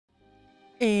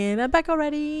And I'm back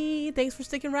already. Thanks for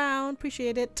sticking around.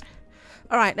 Appreciate it.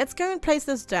 Alright, let's go and place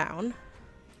this down.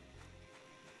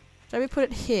 Shall we put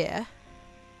it here?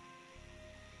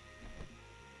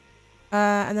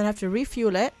 And then I have to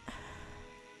refuel it.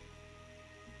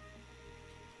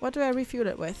 What do I refuel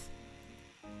it with?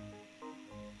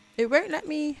 It won't let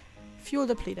me fuel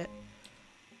deplete it.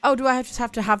 Oh, do I just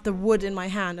have to have the wood in my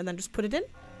hand and then just put it in?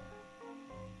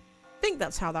 I think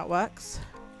that's how that works.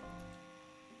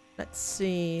 Let's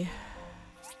see.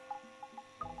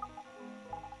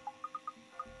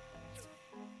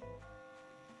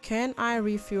 Can I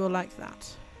refuel like that?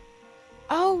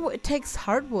 Oh, it takes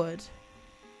hardwood.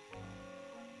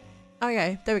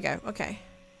 Okay, there we go. Okay.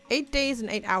 8 days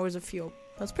and 8 hours of fuel.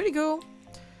 That's pretty cool.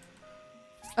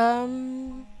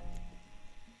 Oh,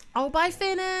 bye,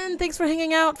 Finnan. Thanks for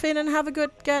hanging out, Finnan. Have a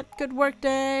good work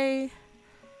day.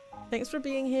 Thanks for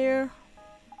being here.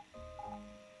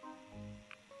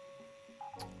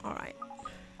 Alright.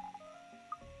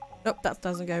 Nope, that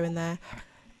doesn't go in there.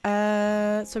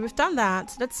 So we've done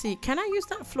that. Let's see. Can I use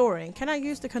that flooring? Can I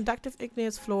use the conductive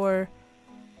igneous floor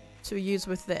to use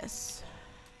with this?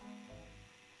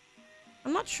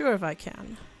 I'm not sure if I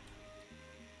can.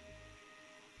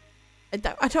 I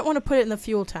don't want to put it in the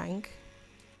fuel tank.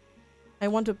 I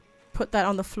want to put that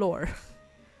on the floor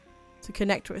to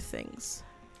connect with things.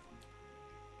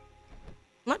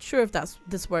 I'm not sure if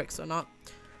this works or not.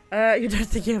 You don't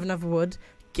think you have enough wood?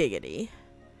 Giggity.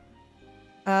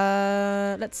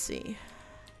 Let's see.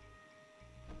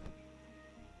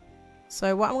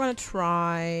 So what I'm gonna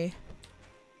try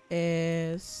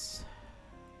is...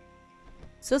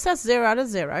 So this has 0 out of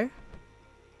 0.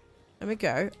 There we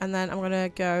go. And then I'm gonna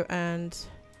go and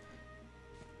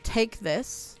take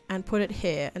this and put it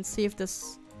here and see if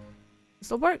this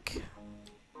will work.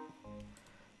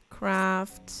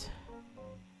 Craft.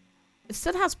 It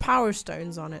still has power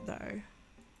stones on it though.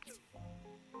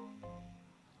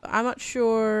 But I'm not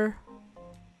sure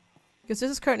because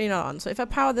this is currently not on. So if I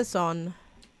power this on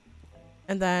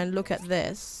and then look at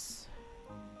this.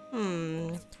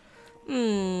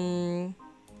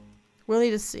 We'll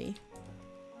need to see.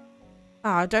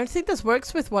 I don't think this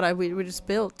works with what we just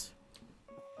built.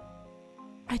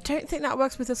 I don't think that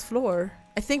works with this floor.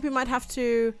 I think we might have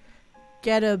to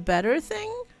get a better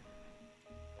thing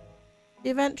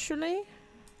eventually.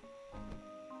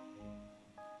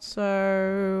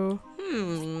 So,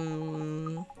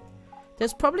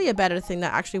 there's probably a better thing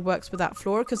that actually works with that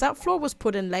floor because that floor was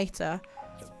put in later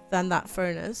than that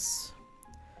furnace.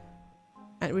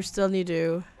 And we still need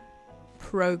to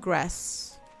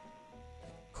progress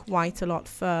quite a lot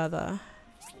further.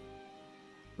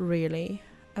 Really.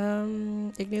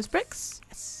 Igneous bricks?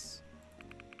 Yes.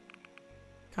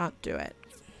 Can't do it.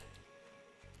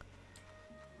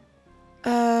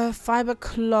 Fiber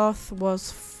cloth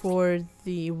was for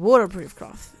the waterproof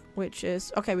cloth, which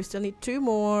is... Okay, we still need 2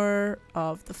 more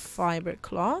of the fiber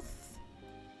cloth.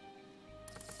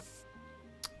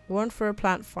 1 for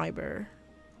plant fiber.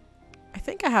 I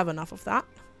think I have enough of that.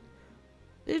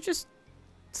 Did it just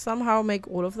somehow make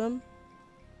all of them?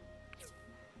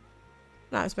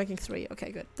 No, it's making 3.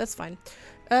 Okay, good. That's fine.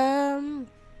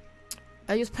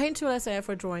 I use Paint Tool SAF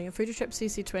for drawing and Photoshop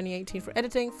CC 2018 for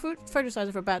editing, Photo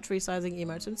Sizer for battery sizing,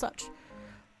 emotes and such.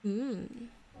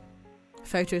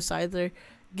 Photo Sizer.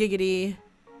 Giggity.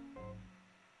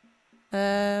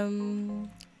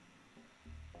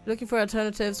 Looking for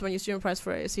alternatives when your student price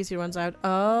for a CC runs out.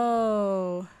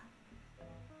 Oh.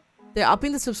 They're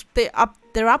upping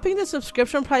the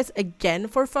subscription price again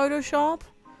for Photoshop?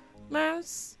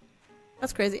 Mouse?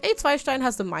 That's crazy. Zweistein,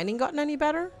 has the mining gotten any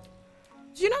better?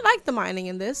 Do you not like the mining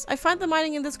in this? I find the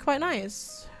mining in this quite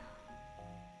nice.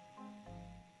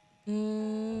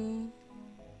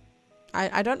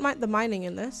 I don't mind the mining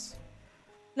in this.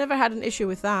 Never had an issue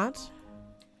with that.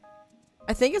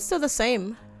 I think it's still the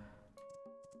same.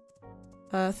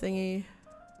 Thingy.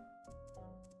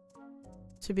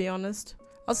 To be honest.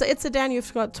 Also, it's a Dan,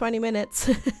 you've got 20 minutes.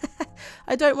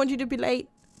 I don't want you to be late.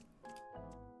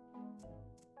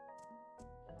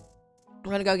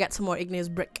 I'm gonna go get some more igneous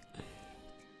brick.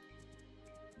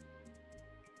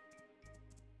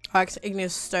 Oh,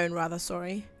 igneous stone, rather,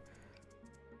 sorry.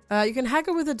 You can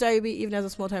haggle with Adobe even as a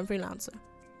small-time freelancer.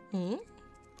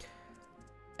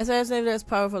 SAS never as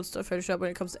powerful stuff Photoshop when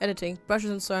it comes to editing. Brushes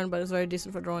and so on, but it's very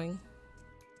decent for drawing.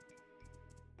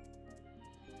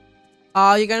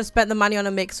 Oh, you're gonna spend the money on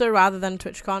a mixer rather than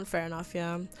TwitchCon? Fair enough,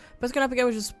 yeah. But it's gonna up again,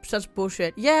 which is such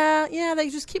bullshit. Yeah, they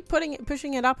just keep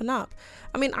pushing it up and up.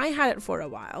 I mean, I had it for a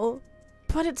while,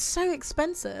 but it's so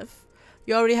expensive.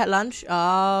 You already had lunch?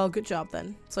 Oh, good job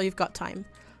then. So you've got time.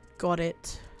 Got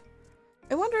it.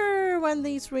 I wonder when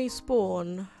these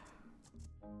respawn.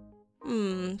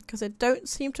 Because they don't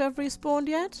seem to have respawned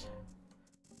yet.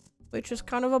 Which is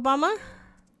kind of a bummer.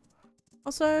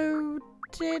 Also,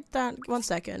 did that... One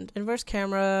second. Inverse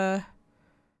camera...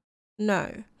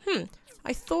 No.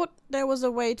 I thought there was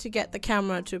a way to get the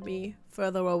camera to be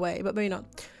further away, but maybe not.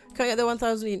 Can I get the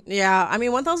 1,000? Yeah, I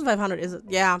mean 1,500 is...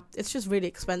 Yeah, it's just really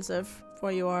expensive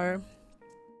for your...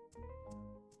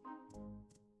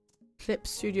 Clip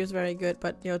Studio is very good,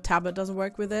 but your tablet doesn't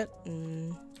work with it.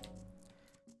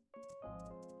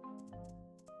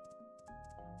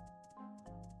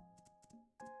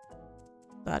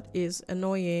 That is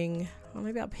annoying. Or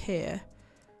maybe up here.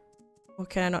 Or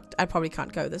can I not? I probably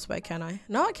can't go this way, can I?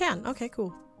 No, I can. Okay,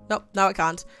 cool. Nope, no, I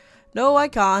can't. No, I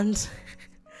can't.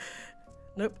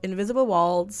 Nope, invisible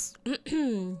walls.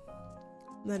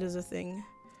 That is a thing.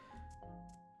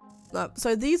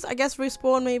 So these, I guess,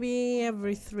 respawn maybe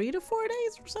every 3 to 4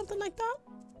 days or something like that.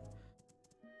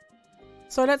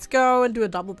 So let's go and do a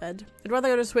double bed. I'd rather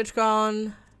go to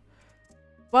SwitchCon.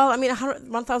 Well, I mean,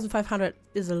 1,500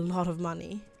 is a lot of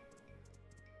money.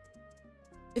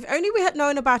 If only we had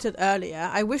known about it earlier.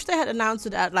 I wish they had announced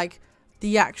it at, like,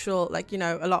 the actual, like, you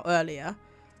know, a lot earlier.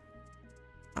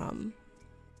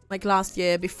 Like last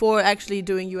year, before actually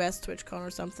doing US TwitchCon or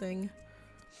something.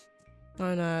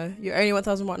 Oh no, you're only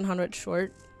 1,100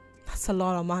 short. That's a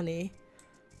lot of money.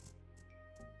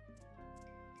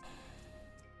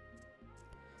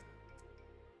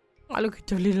 Oh, look at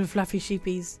the little fluffy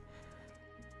sheepies.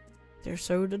 They're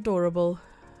so adorable.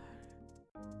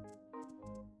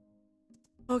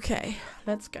 Okay,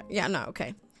 let's go. Yeah, no,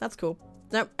 okay. That's cool.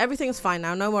 No, everything's fine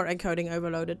now. No more encoding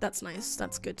overloaded. That's nice.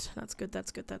 That's good. That's good.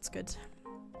 That's good. That's good.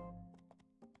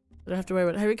 Don't have to worry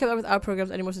about it. Have you kept up with our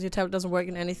programs anymore since your tablet doesn't work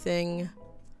in anything?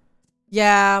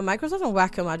 Yeah, Microsoft and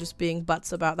Wacom are just being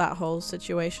butts about that whole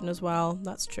situation as well.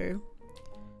 That's true.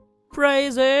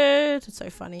 Praise it! It's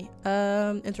so funny.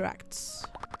 Interact.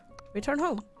 Return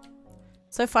home.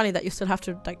 So funny that you still have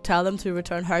to like tell them to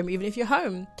return home even if you're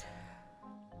home.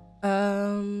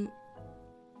 Yeah,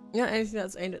 anything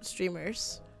that's aimed at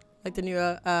streamers. Like the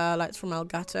newer lights from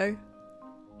Elgato.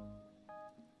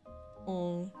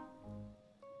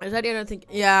 Is that the only thing?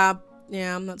 Yeah,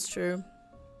 that's true.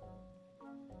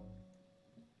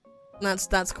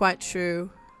 That's quite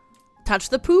true. Touch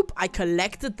the poop? I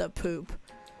collected the poop.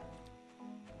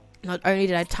 Not only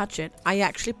did I touch it, I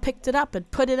actually picked it up and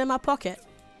put it in my pocket.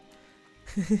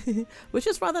 Which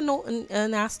is rather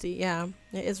nasty. Yeah,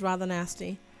 it is rather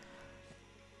nasty.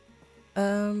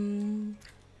 The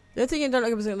other thing you don't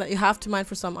look at is that you have to mine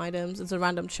for some items. It's a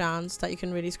random chance that you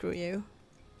can really screw you.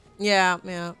 Yeah.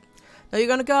 Now you're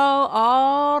gonna go.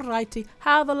 Alrighty.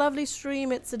 Have a lovely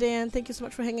stream, It's Dan. Thank you so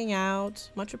much for hanging out.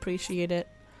 Much appreciated.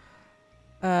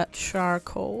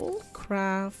 Charcoal.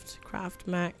 Craft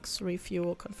max.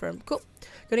 Refuel. Confirm. Cool.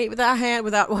 Gonna eat with that hand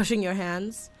without washing your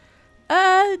hands.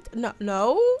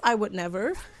 No, I would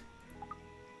never.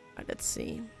 Right, let's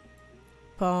see.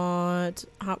 But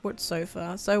hardwood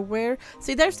sofa. So where?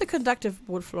 See, there's the conductive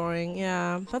wood flooring.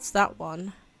 Yeah, that's that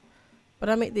one. But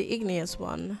I make the igneous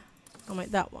one. I'll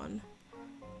make that one.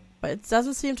 But it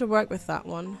doesn't seem to work with that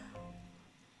one.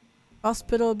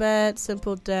 Hospital bed,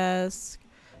 simple desk.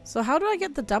 So how do I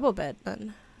get the double bed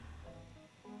then?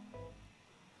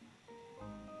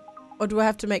 Or do I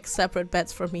have to make separate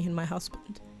beds for me and my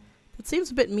husband? That seems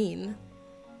a bit mean.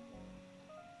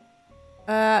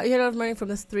 You get a lot of money from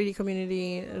this 3D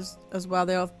community as well.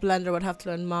 They have Blender, would have to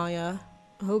learn Maya.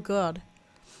 Oh god.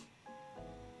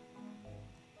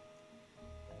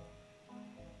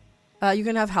 You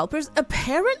can have helpers?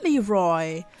 Apparently,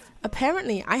 Roy.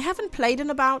 Apparently. I haven't played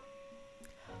in about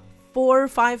 4 or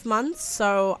 5 months,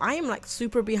 so I am like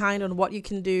super behind on what you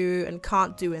can do and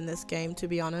can't do in this game, to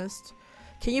be honest.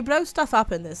 Can you blow stuff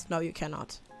up in this? No, you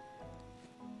cannot.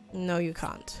 No, you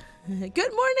can't. Good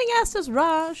morning, Estes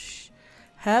Rush.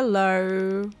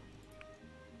 Hello.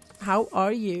 How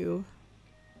are you?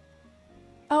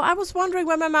 Oh, I was wondering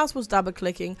when my mouse was double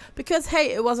clicking. Because,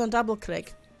 hey, it wasn't double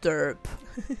click. Derp.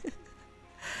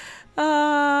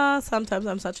 Sometimes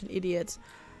I'm such an idiot.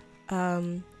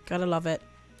 Gotta love it.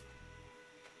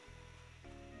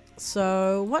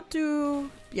 So,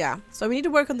 yeah. So we need to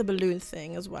work on the balloon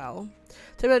thing as well.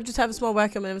 So I just have a small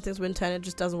wacom and everything's Win 10, it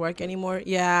just doesn't work anymore.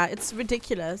 Yeah, it's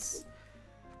ridiculous.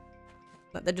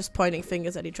 That they're just pointing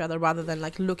fingers at each other rather than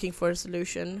like looking for a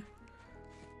solution.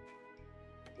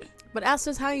 But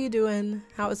Astos, how are you doing?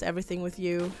 How is everything with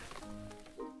you?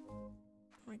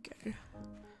 Okay.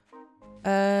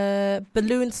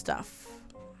 Balloon stuff.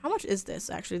 How much is this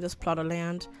actually, this plot of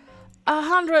land?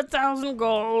 100,000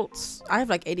 golds. I have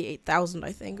like 88,000,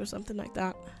 I think, or something like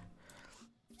that.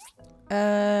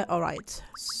 Alright.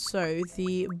 So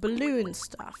the balloon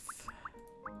stuff.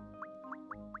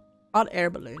 Hot air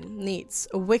balloon needs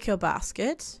a wicker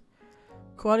basket,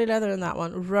 quality leather in that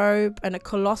one, rope, and a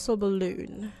colossal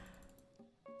balloon.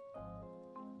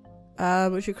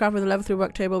 Which you craft with a level 3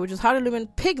 work table, which is how to illumine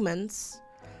pigments.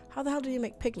 How the hell do you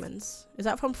make pigments? Is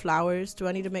that from flowers? Do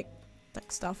I need to make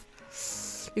like stuff?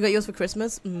 You got yours for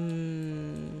Christmas?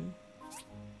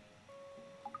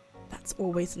 That's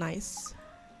always nice.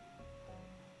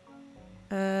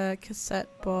 Cassette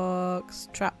box,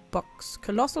 trap box,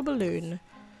 colossal balloon,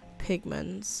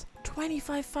 pigments,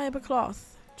 25 fiber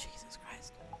cloth. Jesus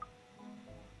Christ.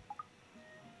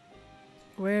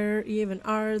 Where even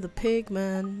are the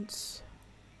pigments?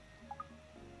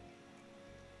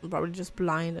 I'm probably just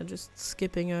blind and just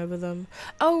skipping over them.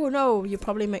 Oh no, you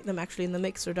probably make them actually in the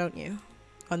mixer, don't you?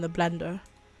 On the blender.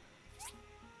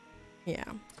 Yeah.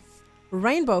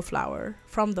 Rainbow flower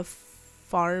from the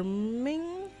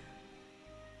farming.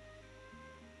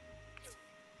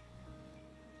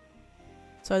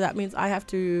 So that means I have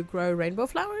to grow rainbow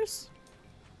flowers?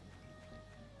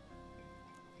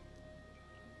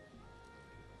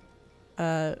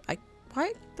 Why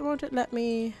won't it let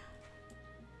me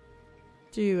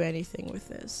do anything with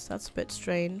this? That's a bit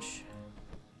strange.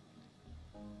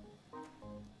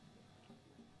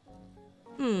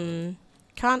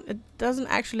 It doesn't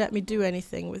actually let me do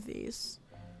anything with these.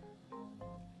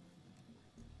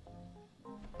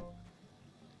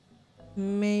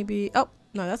 Maybe, oh,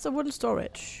 no, that's a wooden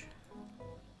storage.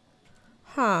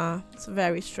 Huh, it's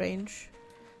very strange.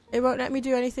 It won't let me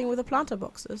do anything with the planter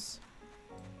boxes.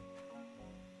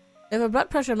 You have a blood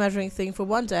pressure measuring thing for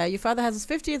one day. Your father has his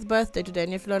 50th birthday today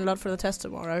and you have to learn a lot for the test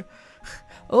tomorrow.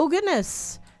 Oh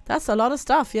goodness, that's a lot of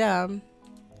stuff, yeah.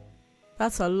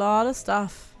 That's a lot of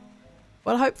stuff.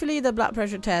 Well, hopefully the blood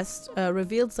pressure test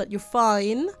reveals that you're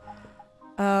fine.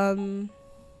 Dragon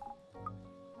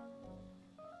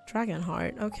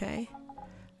heart, okay.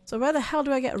 So where the hell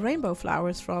do I get rainbow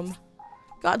flowers from?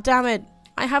 God damn it!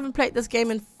 I haven't played this game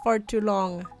in far too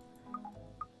long.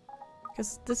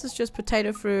 Because this is just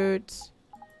potato fruit,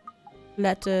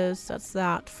 lettuce, that's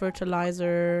that,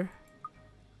 fertilizer.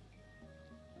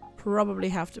 Probably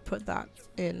have to put that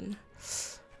in.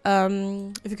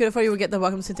 If you could afford, you would get the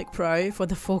Welcome Cintiq Pro for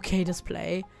the 4K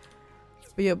display.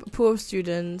 But yeah, poor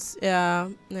students, yeah.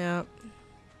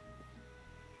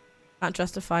 Can't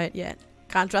justify it yet.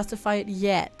 Can't justify it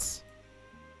yet.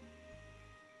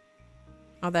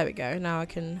 Oh, there we go. Now I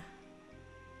can...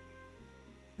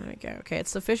 There we go. Okay,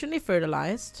 it's sufficiently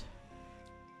fertilized.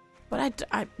 But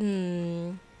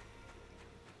the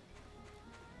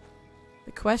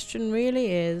question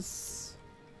really is...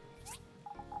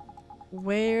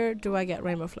 Where do I get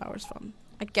rainbow flowers from?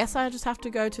 I guess I just have to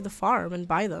go to the farm and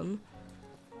buy them.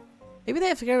 Maybe they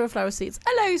have rainbow flower seeds.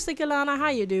 Hello, Sikalana. How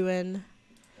you doing?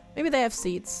 Maybe they have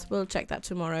seeds. We'll check that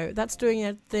tomorrow. That's doing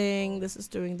a thing. This is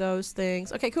doing those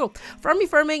things. Okay, cool.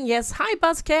 Farming. Yes. Hi,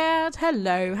 Buzzcat.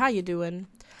 Hello. How you doing?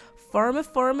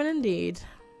 Farming indeed.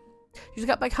 You just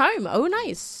got back home. Oh,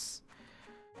 nice.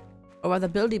 Oh, rather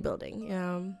building.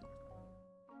 Yeah.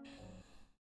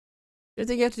 The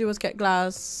thing you have to do is get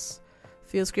glass.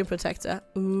 Field screen protector.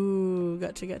 Ooh,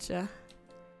 gotcha.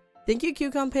 Thank you,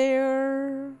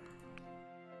 Cucumber.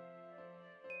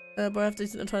 But I have to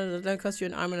try to don't cost you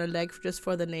an arm and a leg just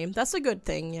for the name. That's a good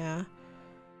thing, yeah.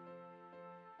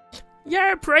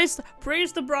 Yeah, praise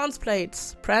the bronze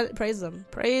plates. Praise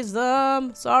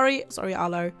them. Sorry,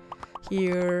 Arlo.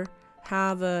 Here,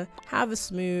 have a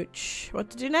smooch. What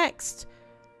to do next?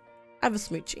 Have a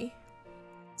smoochie.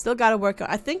 Still gotta work out.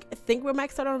 I think we're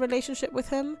maxed out on a relationship with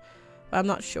him, but I'm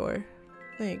not sure.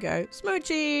 There you go,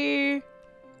 smoochie.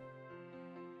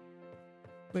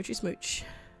 Smooch.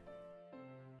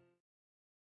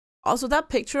 Also, that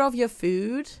picture of your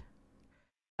food,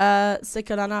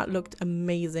 Sikalana, looked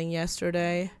amazing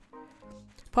yesterday.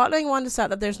 Partling one to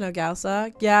sad that there's no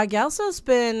Galsa. Yeah, Galsa's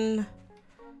been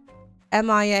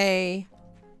MIA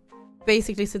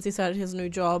basically since he started his new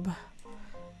job.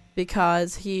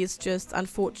 Because he's just,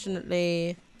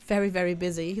 unfortunately, very, very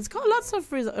busy. He's got lots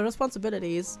of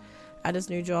responsibilities at his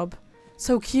new job.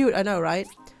 So cute, I know, right?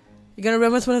 You're gonna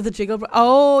remember one of the jiggle...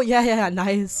 Oh, yeah,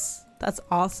 nice. That's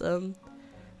awesome.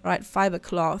 Right, fiber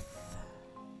cloth.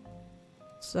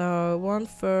 So, one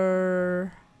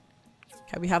for...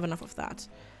 Okay, we have enough of that.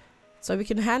 So we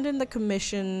can hand in the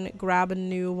commission, grab a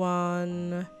new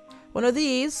one. One of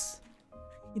these.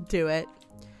 Do it.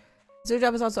 Zoo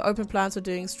job is also open plans, so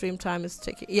doing stream time is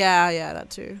ticking. Yeah, that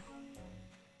too.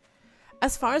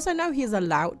 As far as I know, he's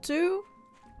allowed to.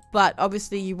 But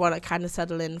obviously you want to kind of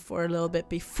settle in for a little bit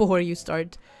before you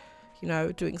start, you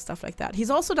know, doing stuff like that. He's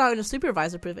also now in a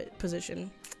supervisor position.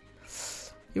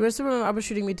 You were a supervisor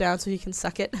shooting me down so he can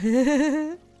suck it.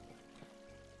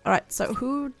 Alright, so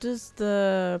who does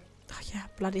the... Oh, yeah,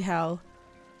 bloody hell.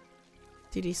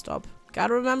 DD stop.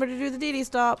 Gotta remember to do the DD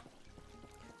stop.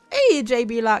 Hey,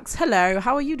 JB Lux. Hello,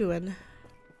 how are you doing?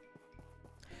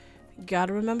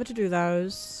 Gotta remember to do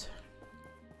those.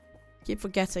 Keep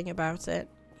forgetting about it.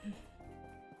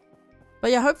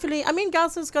 But yeah, hopefully... I mean,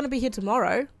 Galsa's gonna be here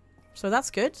tomorrow. So that's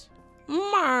good.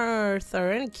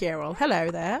 Martha and Carol.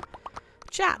 Hello there.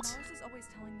 Chat.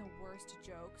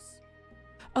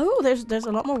 Oh, there's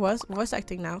a lot more voice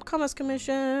acting now. Commerce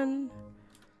Commission.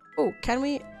 Oh, can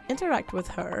we interact with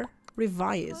her?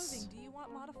 Revise. Do you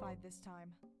want modified this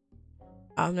time?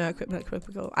 Oh no, equipment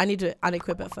equivocal. I need to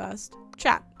unequip it first.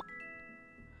 Chat.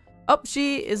 Oh,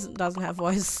 she doesn't have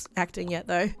voice acting yet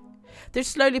though. They're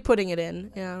slowly putting it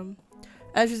in. Yeah.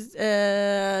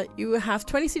 You have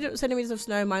 20 centimeters of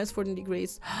snow, minus 14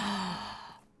 degrees.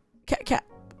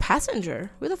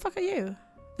 Passenger? Who the fuck are you?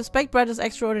 This baked bread is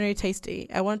extraordinarily tasty.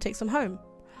 I want to take some home.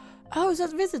 Oh, is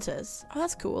that visitors? Oh,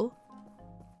 that's cool.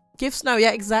 Give snow.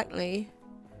 Yeah, exactly.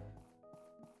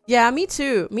 Yeah, me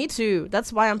too. Me too.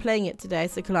 That's why I'm playing it today,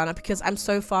 Sikulana, because I'm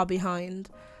so far behind.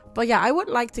 But yeah, I would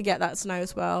like to get that snow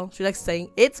as well. She likes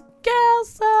saying, it's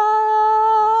Gelsa!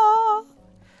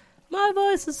 My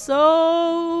voice is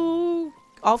so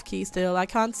off key still. I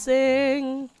can't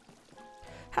sing.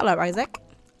 Hello, Isaac.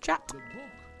 Chat. The book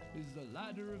is the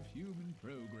ladder of human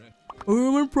progress.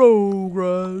 Human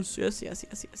progress. Yes, yes,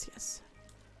 yes, yes, yes.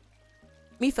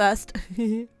 Me first.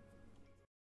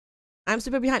 I'm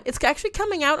super behind. It's actually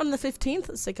coming out on the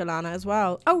 15th, Sikulana, as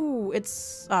well. Oh,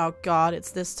 it's... Oh, God.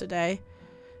 It's this today.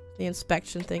 The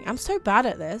inspection thing. I'm so bad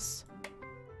at this.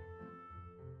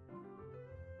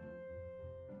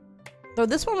 Though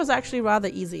this one was actually rather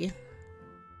easy.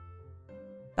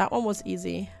 That one was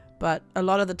easy. But a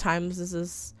lot of the times this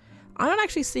is... I don't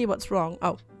actually see what's wrong.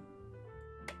 Oh.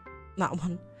 That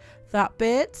one. That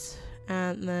bit.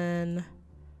 And then...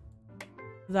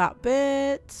 that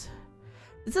bit.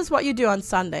 This is what you do on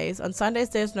Sundays. On Sundays,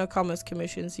 there's no commerce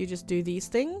commissions. You just do these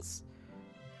things.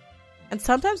 And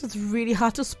sometimes it's really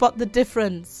hard to spot the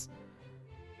difference.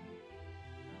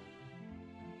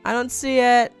 I don't see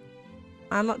it.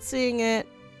 I'm not seeing it.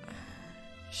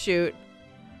 Shoot.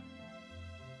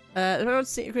 I don't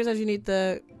see it. You need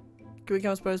the Green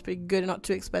Commerce Pro is pretty good and not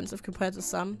too expensive compared to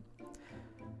some.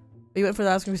 You went for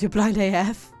that because you're blind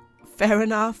AF. Fair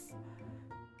enough.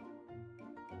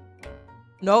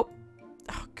 Nope.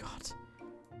 Oh god.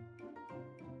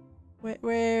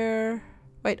 Where?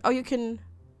 Wait. Oh, you can.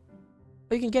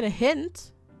 Oh, you can get a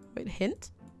hint. Wait, hint?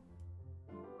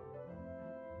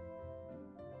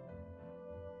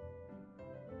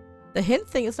 The hint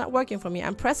thing is not working for me.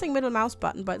 I'm pressing middle mouse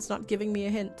button, but it's not giving me a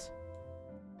hint.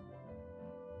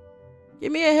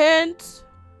 Give me a hint.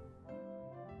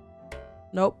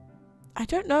 Nope. I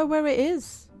don't know where it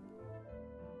is.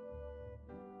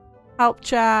 Help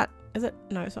chat. Is it?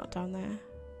 No, it's not down there.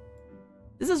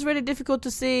 This is really difficult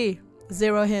to see.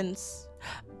 0 hints.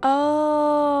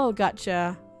 Oh,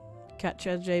 gotcha.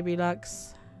 Gotcha, JB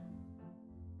Lux.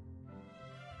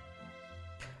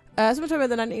 Someone told me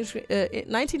the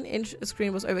 19-inch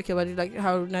screen was overkill, but like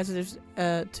how nice it is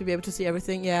to be able to see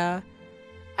everything. Yeah.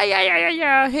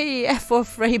 Yeah. Hey, F for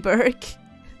Freyberg.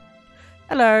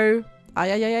 Hello.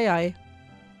 Aye.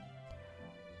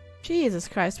 Jesus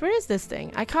Christ, where is this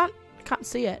thing? I can't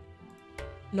see it.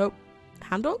 Nope.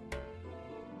 Handle?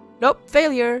 Nope.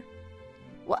 Failure.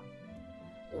 What?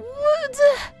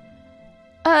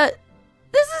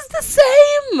 This is the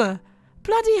same!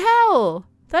 Bloody hell!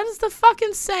 That is the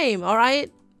fucking same,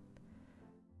 alright?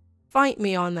 Fight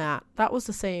me on that. That was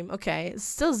the same. Okay, it's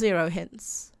still 0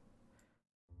 hints.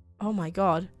 Oh my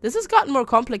god. This has gotten more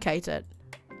complicated.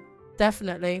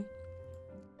 Definitely.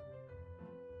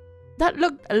 That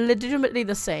looked legitimately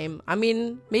the same. I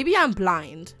mean, maybe I'm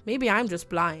blind. Maybe I'm just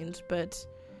blind, but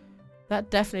that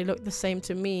definitely looked the same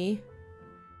to me.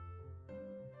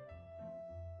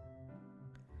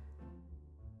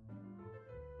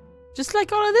 Just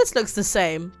like all of this looks the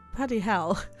same. Bloody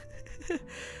hell.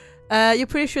 You're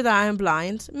pretty sure that I am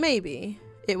blind? Maybe.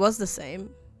 It was the same.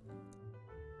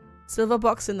 Silver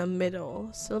box in the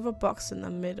middle. Silver box in the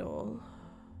middle.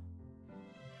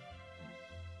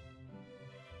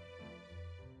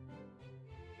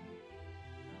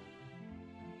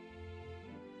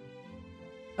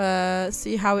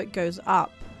 See how it goes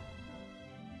up.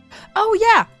 Oh,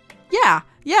 yeah!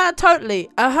 Yeah, totally.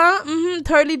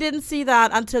 Totally didn't see that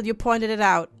until you pointed it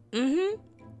out. The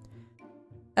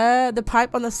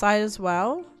pipe on the side as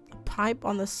well. The pipe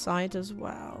on the side as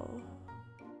well.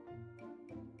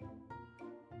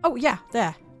 Oh, yeah,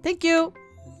 there. Thank you.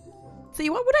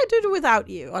 See, what would I do without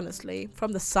you, honestly?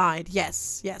 From the side.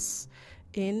 Yes.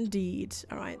 Indeed.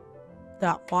 Alright.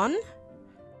 That one.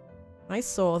 I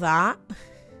saw that.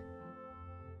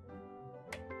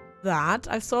 That.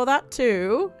 I saw that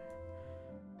too.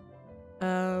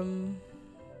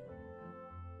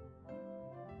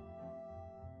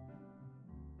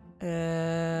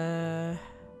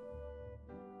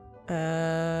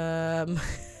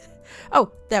 Oh,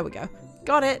 there we go.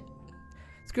 Got it.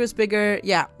 Screw is bigger.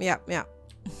 Yeah.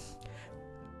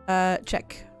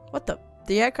 Check. What the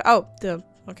air? Oh,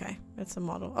 okay. It's a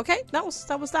model. Okay, that was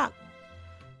that.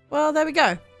 Well, there we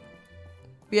go.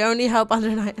 We only help under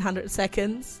 900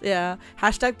 seconds. Yeah.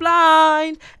 Hashtag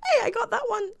blind. Hey, I got that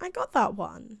one. I got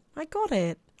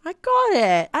it.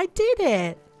 I did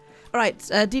it. All right.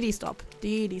 DD stop.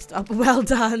 DD stop. Well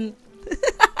done.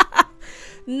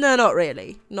 No, not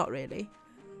really. Not really,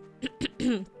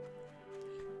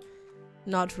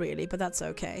 but that's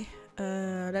okay.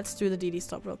 Let's do the DD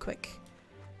stop real quick.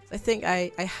 I think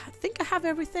I have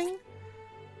everything.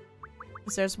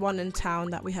 There's one in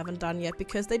town that we haven't done yet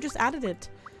because they just added it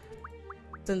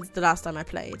since the last time I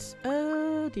played.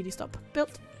 DD stop.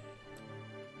 Built.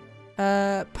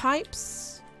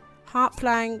 Pipes, heart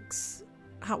planks,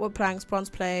 hardwood planks,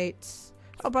 bronze plates.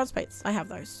 Oh, bronze plates. I have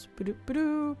those.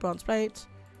 Bronze plate.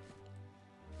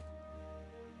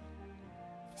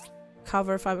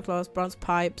 Cover, fiber cloths, bronze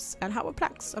pipes, and hardwood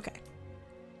planks. Okay.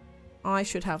 I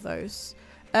should have those.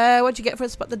 What'd you get for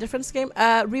Spot the Difference game?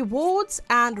 Rewards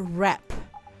and rep.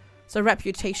 So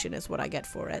reputation is what I get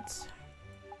for it.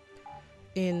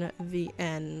 In the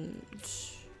end.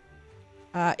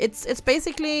 It's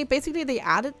basically they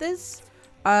added this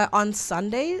on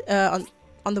Sunday,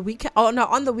 on the weekend. Oh no,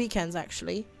 on the weekends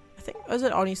actually. I think, was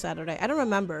it only Saturday? I don't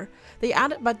remember. They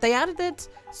added it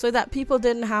so that people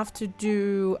didn't have to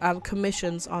do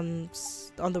commissions on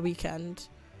the weekend.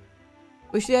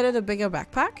 Wish they added a bigger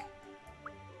backpack,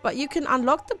 but you can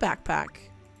unlock the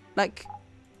backpack. Like,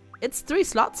 it's 3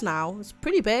 slots now. It's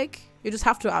pretty big. You just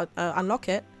have to unlock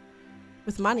it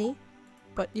with money,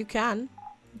 but you can.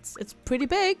 It's pretty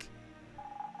big.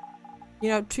 You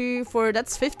know,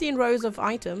 that's 15 rows of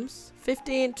items.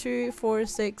 15, 2, 4,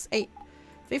 6, 8.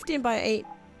 15 by 8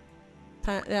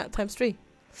 times 3.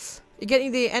 You're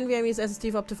getting the NVMe's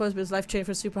SSD for up to 4 bits life chain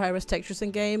for super high res textures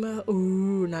in game.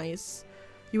 Ooh, nice.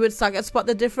 You would suck at Spot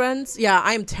the Difference? Yeah,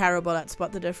 I'm terrible at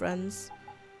Spot the Difference.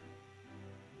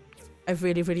 I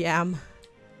really, really am.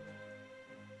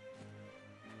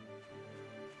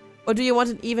 Or do you want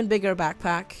an even bigger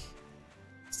backpack?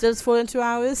 Still full in 2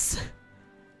 hours?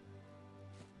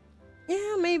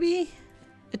 Yeah, maybe.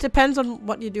 It depends on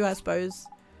what you do, I suppose.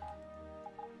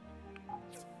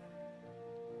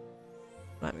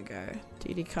 Let me go.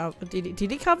 DD cover?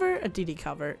 A DD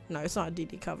cover. No, it's not a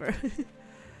DD cover.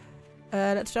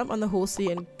 Let's jump on the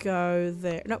horsey and go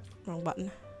there. Nope, wrong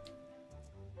button.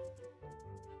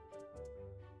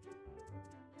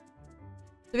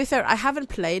 To be fair, I haven't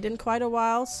played in quite a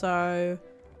while, so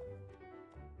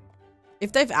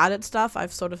if they've added stuff,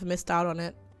 I've sort of missed out on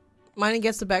it. Mining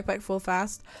gets the backpack full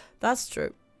fast. That's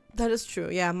true. That is true.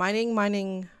 Yeah,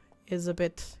 mining is a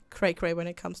bit cray-cray when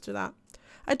it comes to that.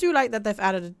 I do like that they've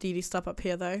added a DD stop up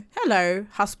here, though. Hello,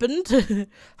 husband.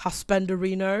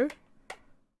 Husbanderino.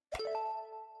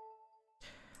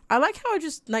 I like how I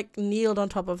just, like, kneeled on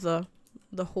top of the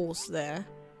horse there.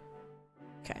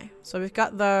 Okay, so we've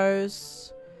got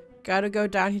those. Gotta go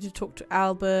down here to talk to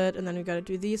Albert, and then we gotta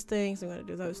do these things, and we gotta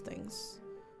do those things.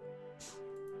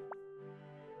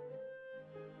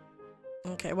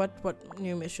 Okay, what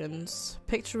new missions?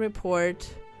 Picture report.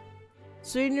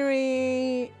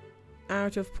 Scenery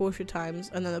out of Portia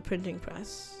times, and then the printing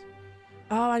press.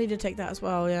 Oh, I need to take that as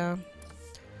well, yeah.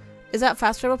 Is that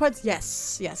fast travel points?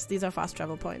 Yes, yes, these are fast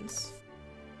travel points.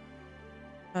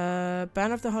 Ban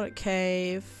of the Haunted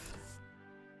Cave.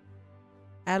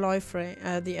 Alloy frame,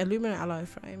 the aluminum alloy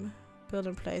frame. Build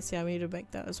in place, yeah, we need to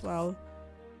make that as well.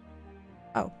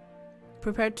 Oh.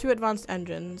 Prepare 2 advanced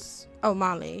engines. Oh,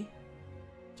 Marley.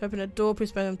 To open a door,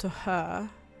 please bring them to her.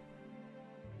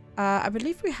 I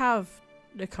believe we have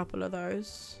a couple of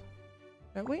those.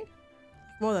 Don't we?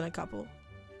 More than a couple.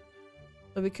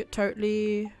 So we could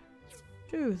totally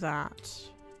do that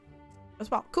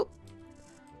as well. Cool.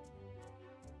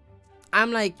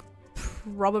 I'm like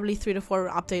probably 3 to 4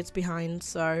 updates behind,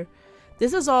 so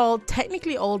this is all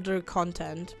technically older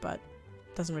content, but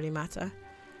doesn't really matter.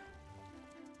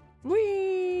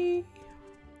 Whee!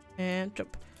 And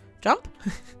jump. Jump?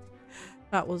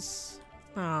 That was...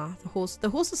 Ah, the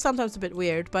horse is sometimes a bit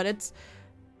weird, but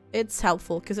it's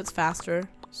helpful because it's faster,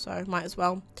 so might as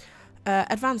well.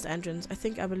 Advanced engines.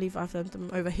 I believe I've done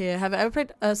them over here. Have I ever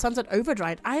played Sunset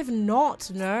Overdrive? I have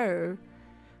not, no.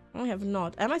 I have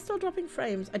not. Am I still dropping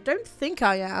frames? I don't think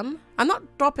I am. I'm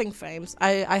not dropping frames.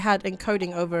 I had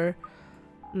encoding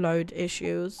overload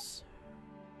issues.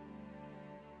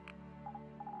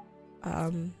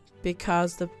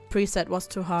 Because the preset was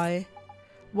too high.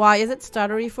 Why is it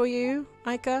stuttery for you,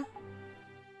 Aika?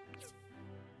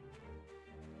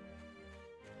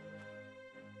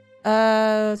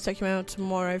 Check him out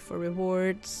tomorrow for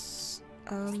rewards.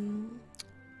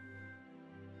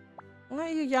 Why are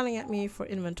you yelling at me for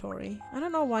inventory? I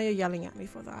don't know why you're yelling at me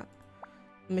for that.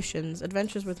 Missions,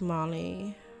 adventures with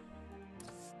Marley.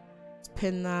 Let's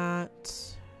pin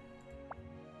that.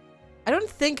 I don't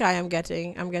think I'm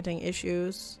getting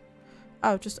issues.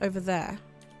 Oh, just over there.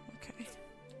 Okay.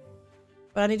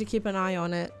 But I need to keep an eye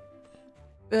on it.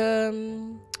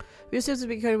 We seem to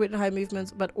be coded with high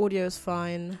movements, but audio is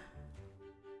fine.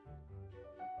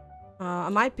 I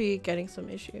might be getting some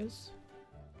issues.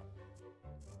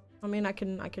 I mean, I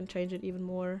can change it even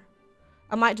more.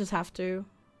 I might just have to.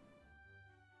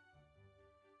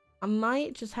 I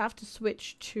might just have to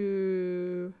switch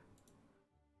to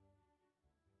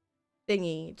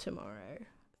thingy tomorrow.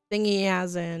 Thingy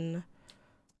as in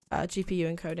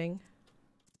GPU encoding.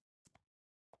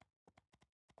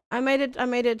 I made it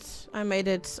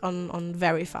on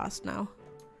very fast now.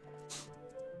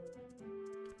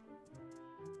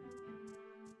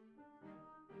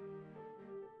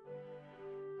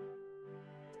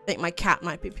 I think my cat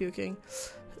might be puking.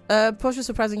 Portia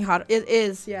surprisingly hard. It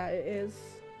is, yeah, it is.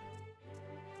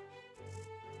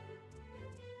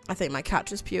 I think my cat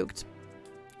just puked.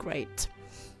 Great.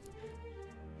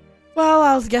 Well,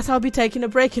 I guess I'll be taking a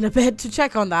break in a bit to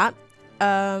check on that.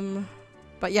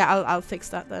 But yeah, I'll fix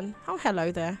that then. Oh,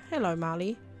 hello there. Hello,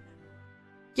 Marley.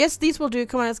 Yes, these will do.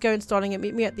 Come on, let's go installing it.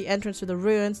 Meet me at the entrance to the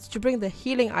ruins. Did you bring the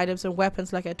healing items and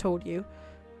weapons like I told you?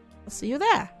 I'll see you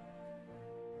there.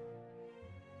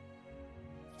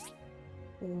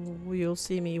 You'll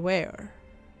see me where?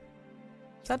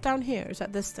 Is that down here? Is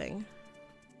that this thing?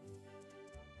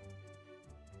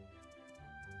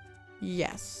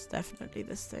 Yes, definitely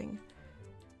this thing.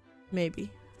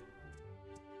 Maybe.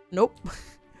 Nope.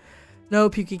 No,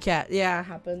 pukey cat. Yeah, it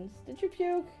happens. Did you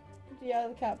puke? Did the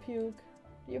other cat puke?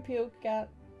 Did you puke, cat?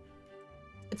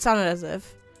 It sounded as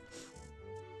if.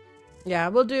 Yeah,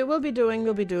 we'll be doing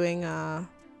GPU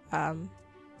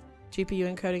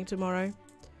encoding tomorrow.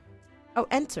 Oh,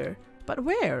 enter. But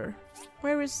where?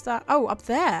 Where is that? Oh, up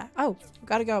there. Oh,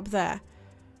 gotta go up there.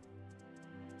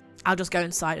 I'll just go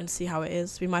inside and see how it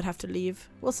is. We might have to leave.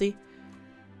 We'll see.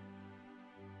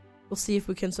 We'll see if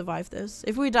we can survive this.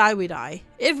 If we die, we die.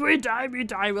 If we die, we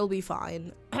die. We'll be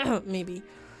fine. Maybe.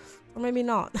 Or maybe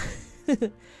not.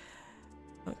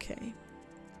 Okay.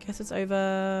 Guess it's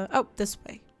over. Oh, this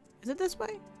way. Is it this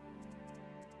way?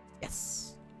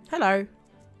 Yes. Hello.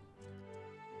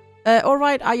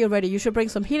 Alright, are you ready? You should bring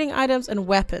some healing items and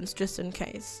weapons just in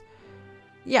case.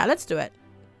 Yeah, let's do it.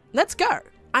 Let's go.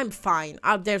 I'm fine.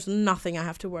 There's nothing I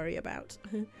have to worry about.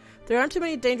 There aren't too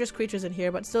many dangerous creatures in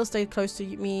here, but still stay close to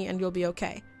me and you'll be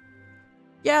okay.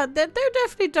 Yeah, they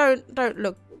definitely don't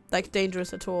look like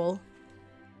dangerous at all.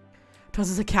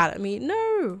 Tosses a cat at me.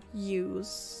 No!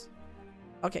 Use.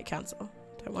 Okay, cancel.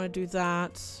 Don't want to do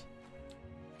that.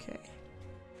 Okay.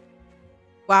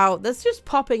 Wow, that's just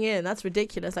popping in. That's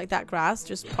ridiculous. Like that grass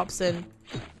just pops in.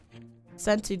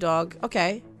 Senti dog.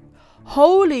 Okay.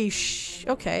 Holy sh...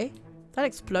 Okay. That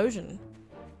explosion.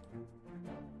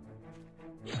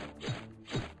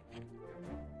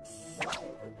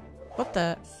 What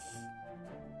the...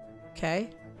 Okay.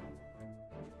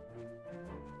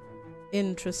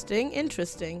 Interesting.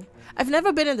 Interesting. I've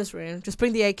never been in this room. Just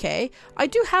bring the AK. I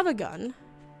do have a gun.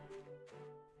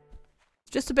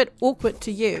 It's just a bit awkward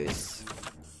to use.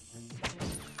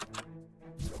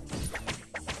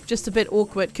 Just a bit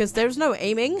awkward because there's no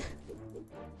aiming.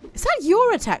 Is that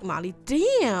your attack, Marley?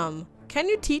 Damn. Can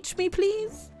you teach me,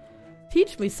 please?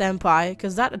 Teach me, senpai,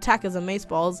 because that attack is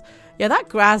amazeballs. Yeah, that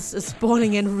grass is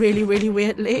spawning in really, really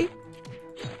weirdly.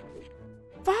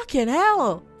 Fucking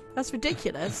hell. That's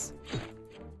ridiculous.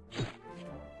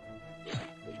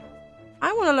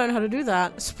 I want to learn how to do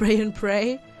that. Spray and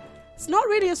pray. It's not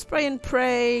really a spray and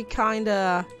pray kind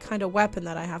of weapon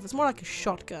that I have. It's more like a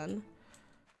shotgun.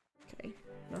 Okay,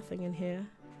 nothing in here.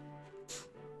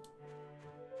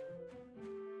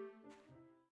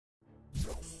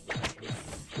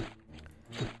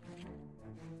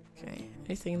 Okay,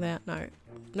 anything there? No.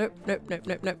 Nope, nope, nope,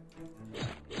 nope, nope.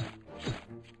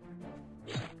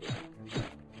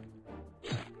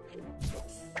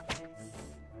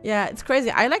 Yeah, it's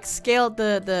crazy. I like scaled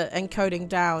the encoding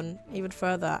down even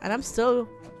further and I'm still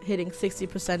hitting 60%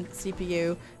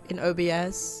 CPU in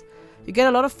OBS. You You get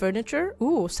a lot of furniture.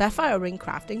 Ooh, sapphire ring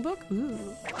crafting book. Ooh.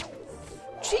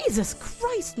 Jesus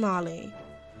Christ, Marley.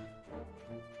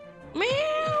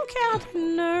 Meow, cat.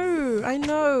 No, I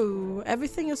know.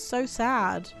 Everything is so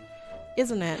sad,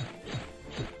 isn't it?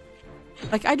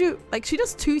 Like I do, like she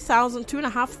does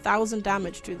 2,500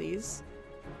 damage to these.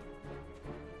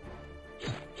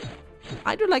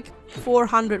 I do like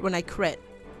 400 when I crit,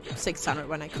 600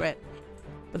 when I crit,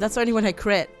 but that's only when I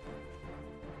crit.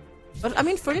 But I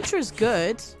mean, furniture is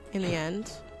good in the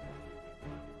end,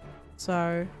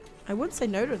 so I wouldn't say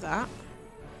no to that.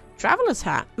 Traveler's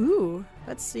hat. Ooh,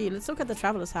 let's see. Let's look at the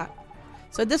traveler's hat.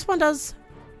 So this one does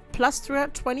plus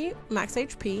 20 max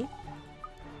HP,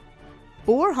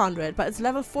 400, but it's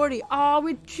level 40. Oh,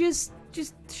 we're just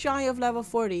shy of level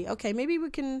 40. Okay, maybe we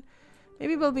can.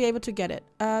 Maybe we'll be able to get it.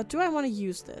 Do I want to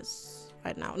use this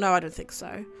right now? No, I don't think so.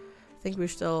 I think we're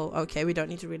still okay. We don't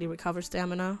need to really recover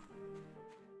stamina.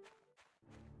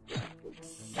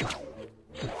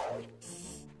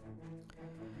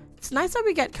 It's nice that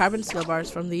we get carbon steel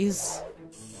bars from these.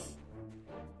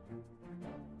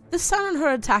 The sound on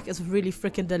her attack is really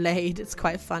freaking delayed. It's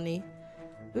quite funny.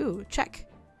 Ooh,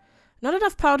 check. Not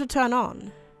enough power to turn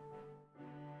on.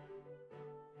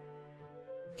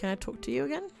 Can I talk to you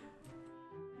again?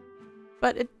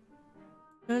 But it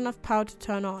not enough power to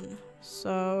turn on.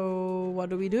 So what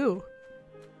do we do?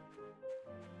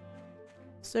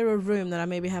 Is there a room that I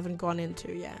maybe haven't gone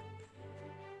into yet?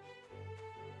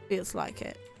 Feels like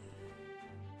it.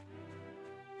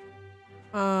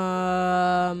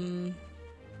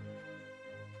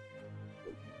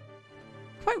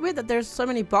 Quite weird that there's so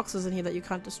many boxes in here that you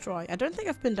can't destroy. I don't think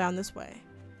I've been down this way.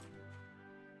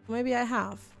 Maybe I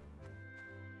have.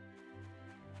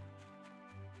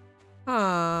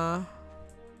 Huh.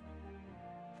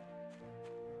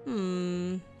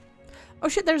 Oh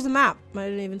shit, there's a map. I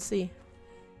didn't even see.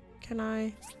 Can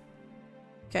I?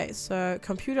 Okay, so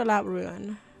computer lab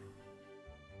ruin.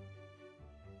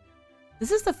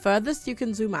 This is the furthest you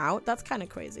can zoom out. That's kind of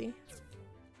crazy.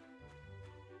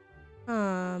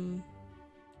 How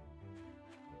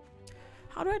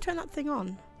do I turn that thing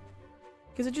on?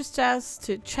 Because it just says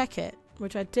to check it,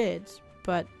 which I did,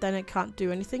 but then it can't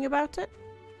do anything about it.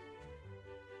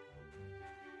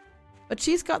 But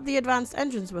she's got the advanced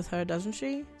engines with her, doesn't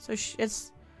she? So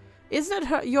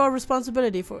isn't it your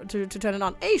responsibility to turn it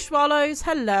on? Hey, Swallows,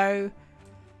 hello.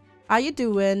 How you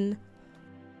doing?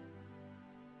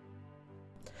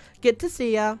 Good to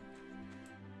see ya.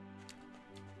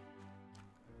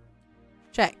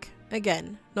 Check.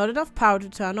 Again, not enough power to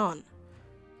turn on.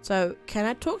 So, can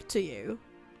I talk to you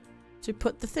to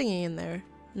put the thingy in there?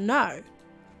 No.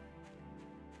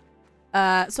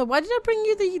 So why did I bring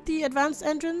you the advanced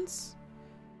engines?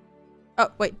 Oh,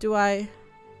 wait, do I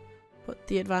put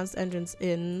the advanced engines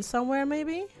in somewhere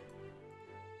maybe?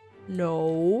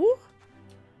 No.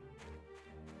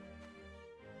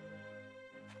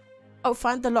 Oh,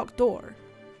 find the locked door.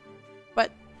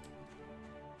 But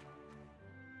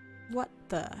what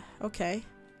the? Okay.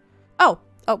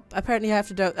 Oh, apparently I have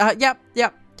to do.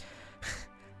 Yep.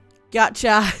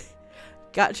 Gotcha.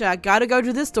 Gotcha. Gotta go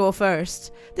to this door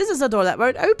first. This is a door that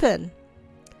won't open.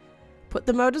 Put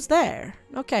the motors there.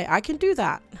 Okay, I can do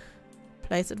that.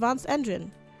 Place advanced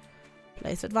engine.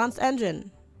 Place advanced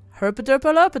engine.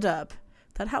 Herpaderpalurpaderp.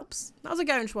 That helps. How's it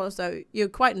going, Swallow? So you're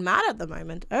quite mad at the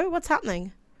moment. Oh, what's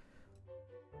happening?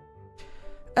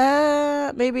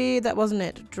 Maybe that wasn't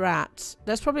it. Drat.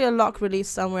 There's probably a lock release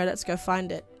somewhere. Let's go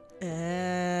find it.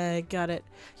 Got it.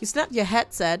 You snapped your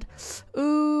headset.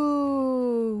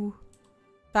 Ooh.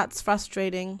 That's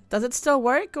frustrating. Does it still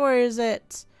work, or is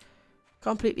it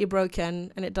completely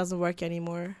broken and it doesn't work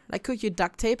anymore? Like, could you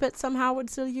duct tape it somehow and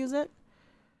still use it?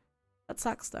 That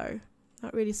sucks though.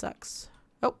 That really sucks.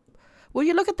 Oh, will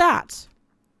you look at that?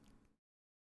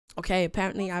 Okay,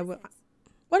 apparently I will.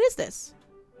 What is this?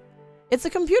 It's a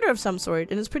computer of some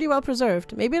sort and it's pretty well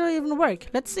preserved. Maybe it'll even work.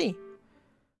 Let's see.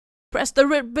 Press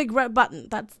the big red button.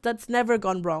 That's never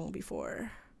gone wrong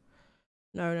before.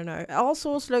 No. All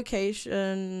source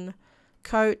location.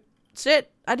 Code.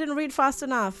 Shit, I didn't read fast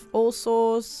enough. All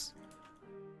source.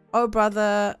 Oh,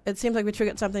 brother. It seems like we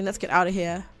triggered something. Let's get out of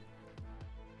here.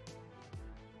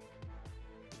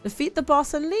 Defeat the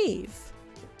boss and leave.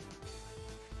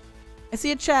 I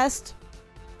see a chest.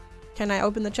 Can I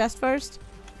open the chest first?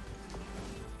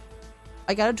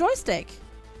 I got a joystick.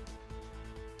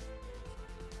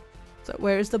 So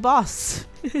where's the boss?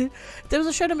 There was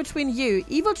a showdown between you,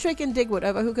 Evil Trick, and Digwood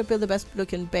over who could build the best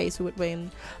looking base, who would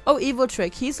win. Oh, Evil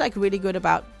Trick. He's like really good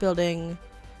about building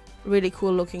really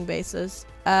cool looking bases.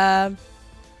 I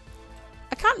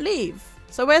can't leave.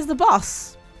 So where's the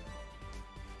boss?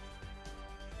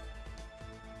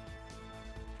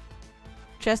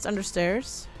 Chest under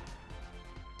stairs.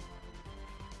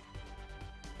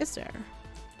 Is there?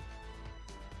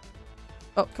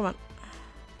 Oh, come on.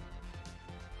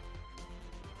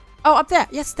 Oh, up there.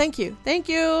 Yes, thank you. Thank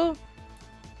you.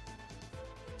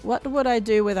 What would I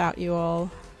do without you all?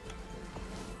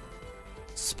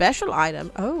 Special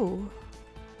item. Oh.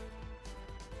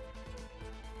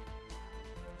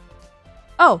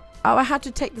 Oh, I had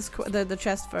to take this the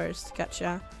chest first.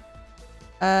 Gotcha.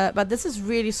 But this is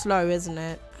really slow, isn't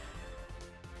it?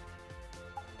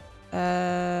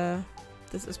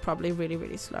 This is probably really,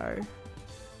 really slow.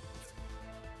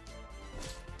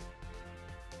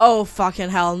 Oh, fucking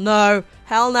hell. No.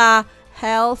 Hell nah.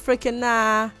 Hell freaking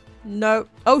nah. No.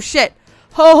 Oh, shit.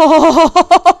 Oh.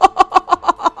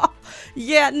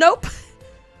 Yeah, nope.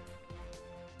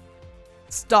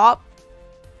 Stop.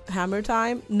 Hammer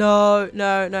time? No,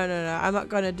 no, no, no, no. I'm not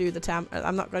gonna do the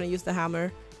I'm not gonna use the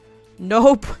hammer.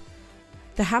 Nope.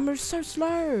 The hammer's so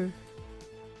slow.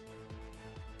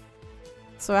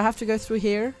 So I have to go through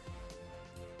here.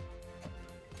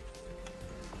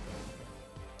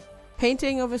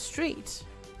 Painting of a street.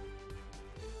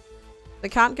 They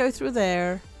can't go through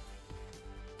there.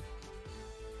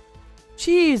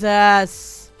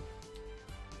 Jesus.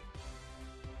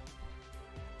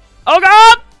 Oh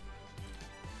god!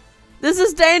 This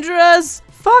is dangerous!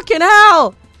 Fucking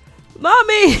hell!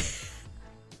 Mommy!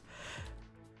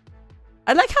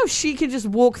 I like how she can just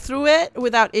walk through it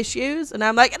without issues, and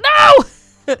I'm like,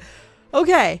 no!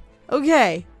 Okay,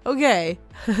 okay, okay.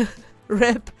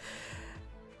 Rip.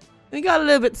 We got a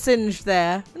little bit singed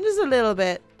there. Just a little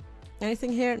bit.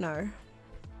 Anything here? No.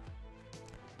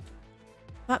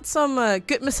 That's some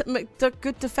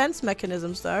good defense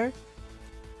mechanisms, though.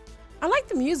 I like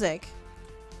the music.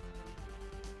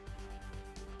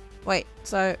 Wait,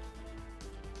 so...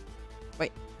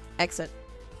 Wait, exit.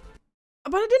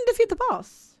 But I didn't defeat the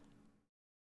boss.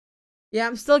 Yeah,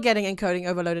 I'm still getting encoding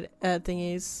overloaded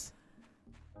thingies.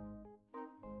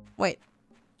 Wait.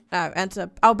 Oh, enter.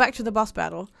 Oh, back to the boss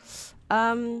battle.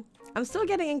 I'm still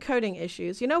getting encoding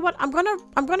issues. You know what? I'm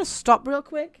gonna stop real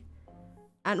quick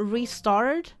and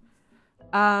restart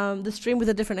the stream with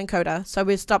a different encoder, so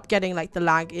we stop getting like the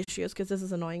lag issues, because this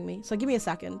is annoying me. So give me a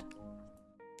second.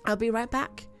 I'll be right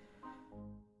back.